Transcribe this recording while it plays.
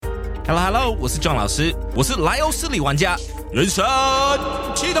Hello， 我是John老师，我是莱欧斯里玩家，人生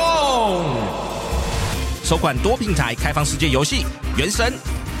启动，首款多平台开放世界游戏《原神》，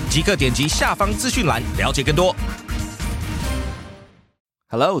即刻点击下方资讯栏了解更多。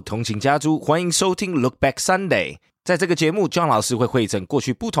Hello， 同情家族，欢迎收听 Look Back Sunday。在这个节目 ，John 老师会汇整过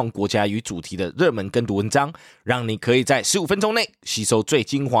去不同国家与主题的热门跟读文章，让你可以在15分钟内吸收最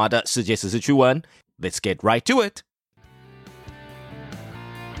精华的世界时事趣闻。Let's get right to it.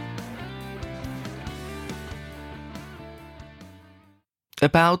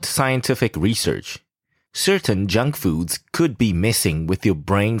 About scientific research. Certain junk foods could be messing with your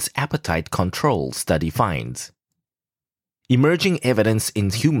brain's appetite control, study finds. Emerging evidence in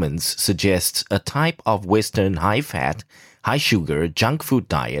humans suggests a type of Western high-fat, high-sugar junk food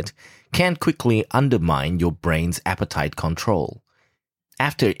diet can quickly undermine your brain's appetite control.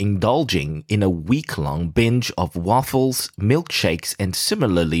 After indulging in a week-long binge of waffles, milkshakes, and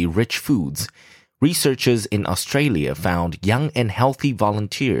similarly rich foods, researchers in Australia found young and healthy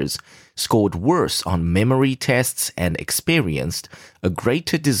volunteers scored worse on memory tests and experienced a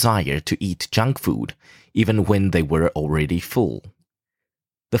greater desire to eat junk food, even when they were already full.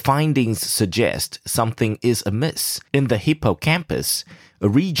 The findings suggest something is amiss in the hippocampus, a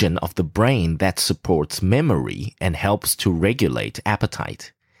region of the brain that supports memory and helps to regulate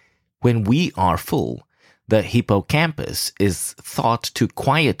appetite. When we are full, the hippocampus is thought to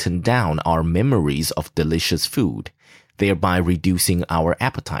quieten down our memories of delicious food, thereby reducing our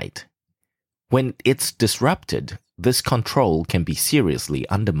appetite. When it's disrupted, this control can be seriously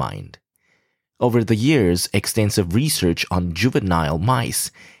undermined. Over the years, extensive research on juvenile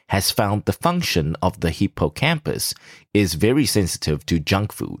mice has found the function of the hippocampus is very sensitive to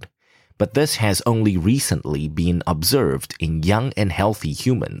junk food, but this has only recently been observed in young and healthy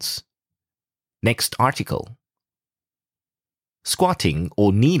humans. Next article. Squatting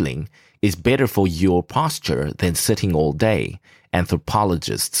or kneeling is better for your posture than sitting all day,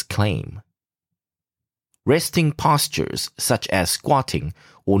 anthropologists claim. Resting postures such as squatting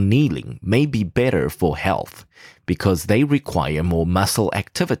or kneeling may be better for health because they require more muscle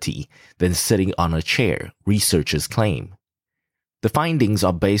activity than sitting on a chair, researchers claim. The findings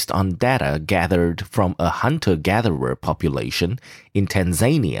are based on data gathered from a hunter-gatherer population in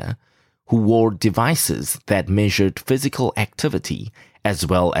Tanzania who wore devices that measured physical activity as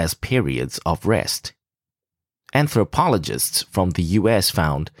well as periods of rest. Anthropologists from the U.S.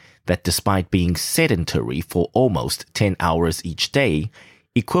 found that despite being sedentary for almost 10 hours each day,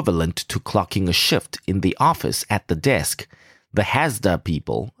 equivalent to clocking a shift in the office at the desk, the Hasda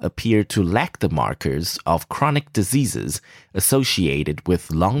people appear to lack the markers of chronic diseases associated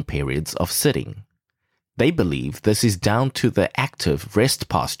with long periods of sitting. They believe this is down to the active rest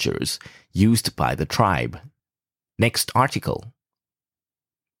postures used by the tribe. Next article.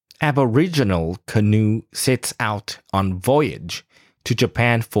 Aboriginal canoe sets out on voyage to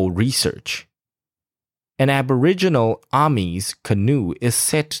Japan for research. An Aboriginal Army's canoe is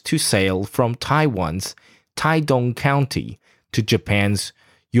set to sail from Taiwan's Taidong County to Japan's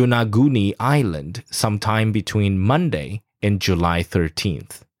Yonaguni Island sometime between Monday and July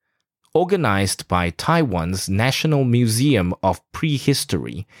 13th. Organized by Taiwan's National Museum of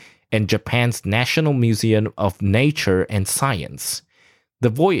Prehistory and Japan's National Museum of Nature and Science, the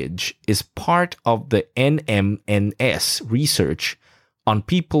voyage is part of the NMNS research on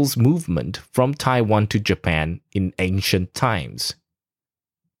people's movement from Taiwan to Japan in ancient times.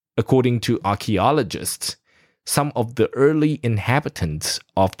 According to archaeologists, some of the early inhabitants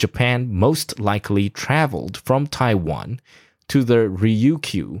of Japan most likely traveled from Taiwan to the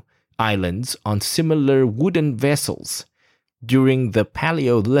Ryukyu Islands on similar wooden vessels during the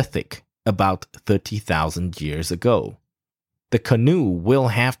Paleolithic about 30,000 years ago. The canoe will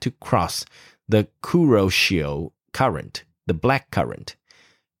have to cross the Kuroshio Current, the Black Current,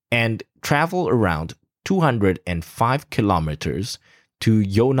 and travel around 205 kilometers to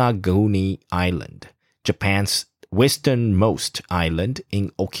Yonaguni Island, Japan's westernmost island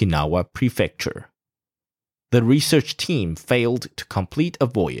in Okinawa Prefecture. The research team failed to complete a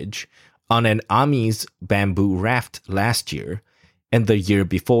voyage on an Army's bamboo raft last year and the year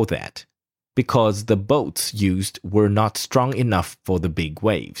before that, because the boats used were not strong enough for the big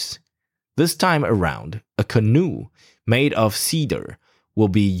waves. This time around, a canoe made of cedar will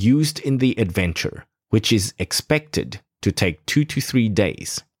be used in the adventure, which is expected to take 2 to 3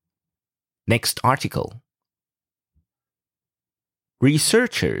 days. Next article.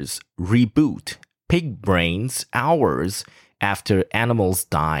 Researchers reboot pig brains hours after animals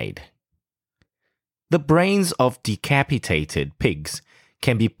died. The brains of decapitated pigs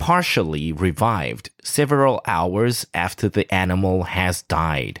can be partially revived several hours after the animal has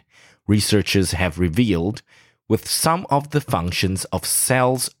died, researchers have revealed, with some of the functions of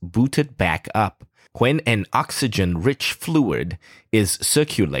cells booted back up when an oxygen-rich fluid is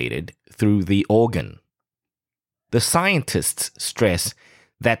circulated through the organ. The scientists stress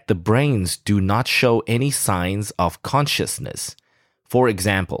that the brains do not show any signs of consciousness. For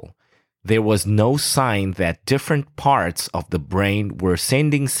example, there was no sign that different parts of the brain were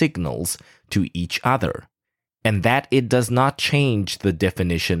sending signals to each other, and that it does not change the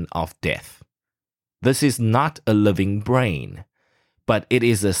definition of death. This is not a living brain, but it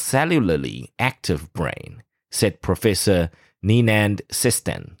is a cellularly active brain, said Professor Ninand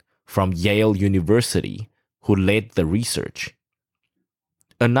Sistan from Yale University, who led the research.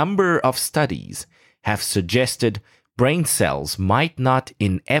 A number of studies have suggested brain cells might not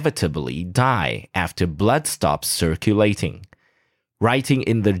inevitably die after blood stops circulating. Writing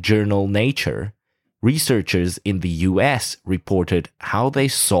in the journal Nature, researchers in the US reported how they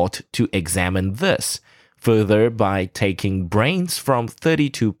sought to examine this further by taking brains from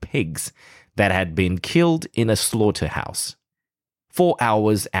 32 pigs that had been killed in a slaughterhouse. 4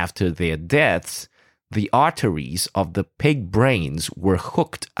 hours after their deaths, the arteries of the pig brains were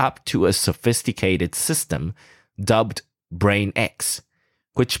hooked up to a sophisticated system dubbed Brain X,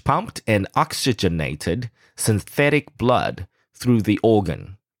 which pumped and oxygenated synthetic blood through the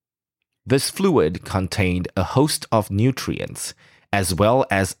organ. This fluid contained a host of nutrients as well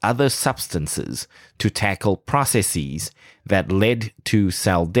as other substances to tackle processes that led to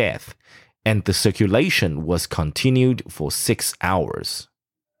cell death, and the circulation was continued for 6 hours.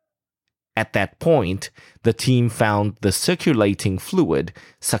 At that point, the team found the circulating fluid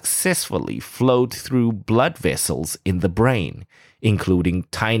successfully flowed through blood vessels in the brain, including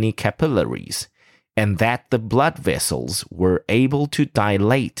tiny capillaries, and that the blood vessels were able to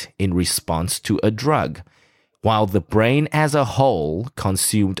dilate in response to a drug, while the brain as a whole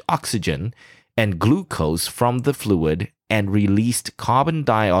consumed oxygen and glucose from the fluid and released carbon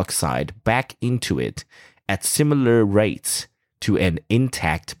dioxide back into it at similar rates to an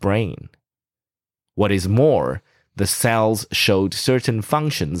intact brain. What is more, the cells showed certain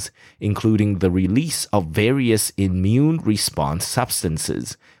functions, including the release of various immune response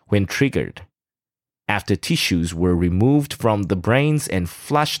substances when triggered. After tissues were removed from the brains and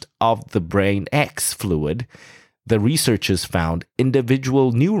flushed of the Brain X fluid, the researchers found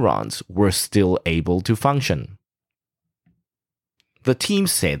individual neurons were still able to function. The team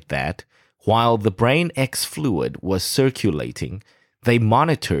said that, while the Brain X fluid was circulating, they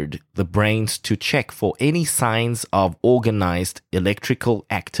monitored the brains to check for any signs of organized electrical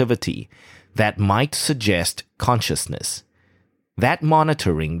activity that might suggest consciousness. That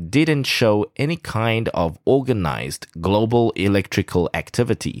monitoring didn't show any kind of organized global electrical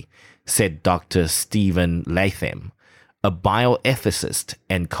activity, said Dr. Stephen Latham, a bioethicist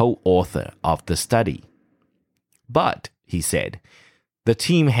and co-author of the study. But, he said, the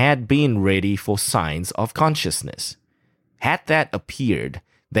team had been ready for signs of consciousness. Had that appeared,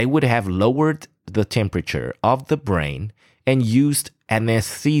 they would have lowered the temperature of the brain and used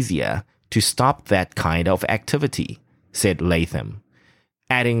anesthesia to stop that kind of activity, said Latham,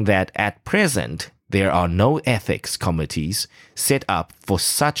 adding that at present there are no ethics committees set up for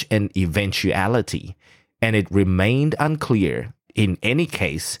such an eventuality, and it remained unclear, in any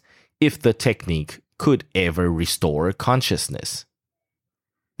case, if the technique could ever restore consciousness.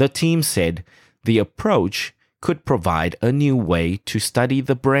 The team said the approach could provide a new way to study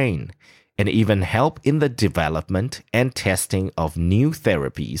the brain and even help in the development and testing of new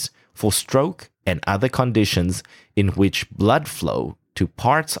therapies for stroke and other conditions in which blood flow to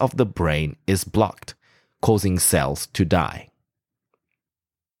parts of the brain is blocked, causing cells to die.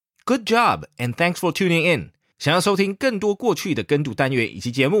 Good job, and thanks for tuning in. 想要收听更多过去的跟读单元以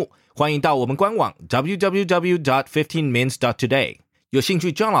及节目，欢迎到我们官网 www.15mins.today。有兴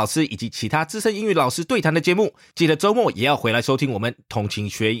趣 John 老师以及其他资深英语老师对谈的节目，记得周末也要回来收听我们通勤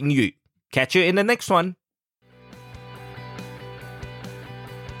学英语。Catch you in the next one!